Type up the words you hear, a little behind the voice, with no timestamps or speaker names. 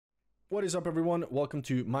What is up, everyone? Welcome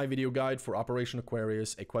to my video guide for Operation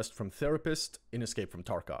Aquarius, a quest from Therapist in Escape from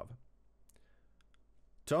Tarkov.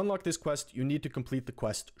 To unlock this quest, you need to complete the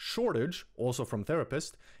quest Shortage, also from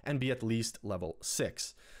Therapist, and be at least level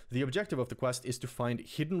 6. The objective of the quest is to find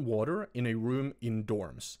hidden water in a room in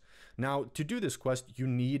dorms. Now, to do this quest, you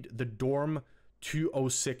need the dorm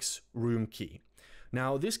 206 room key.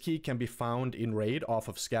 Now, this key can be found in raid off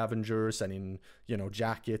of scavengers and in,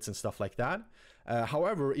 jackets and stuff like that.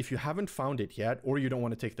 However, if you haven't found it yet, or you don't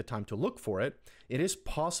want to take the time to look for it, it is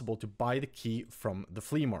possible to buy the key from the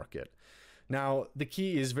flea market. Now, the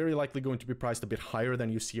key is very likely going to be priced a bit higher than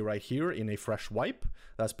you see right here in a fresh wipe.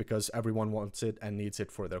 That's because everyone wants it and needs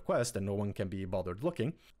it for their quest and no one can be bothered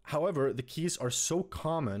looking. However, the keys are so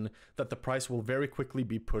common that the price will very quickly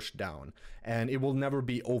be pushed down and it will never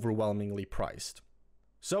be overwhelmingly priced.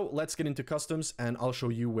 So let's get into customs and I'll show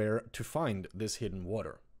you where to find this hidden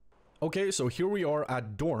water. Okay, so here we are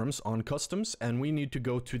at dorms on customs and we need to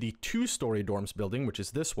go to the 2-story dorms building, which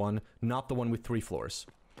is this one, not the one with 3 floors.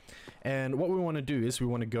 And what we want to do is we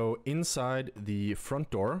want to go inside the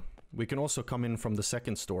front door. We can also come in from the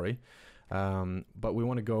 2nd story, but we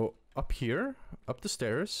want to go up here, up the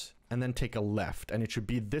stairs, and then take a left. And it should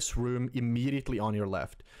be this room immediately on your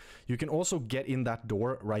left. You can also get in that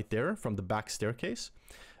door right there from the back staircase.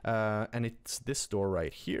 And it's this door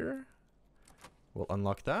right here. We'll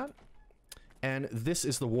unlock that. And this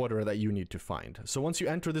is the water that you need to find. So once you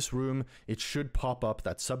enter this room, it should pop up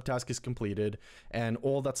that subtask is completed, and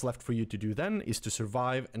all that's left for you to do then is to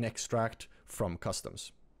survive and extract from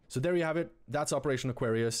customs. So there you have it. That's Operation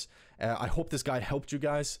Aquarius. I hope this guide helped you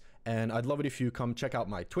guys, and I'd love it if you come check out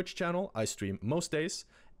my Twitch channel. I stream most days,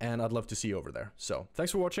 and I'd love to see you over there. So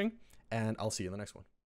thanks for watching, and I'll see you in the next one.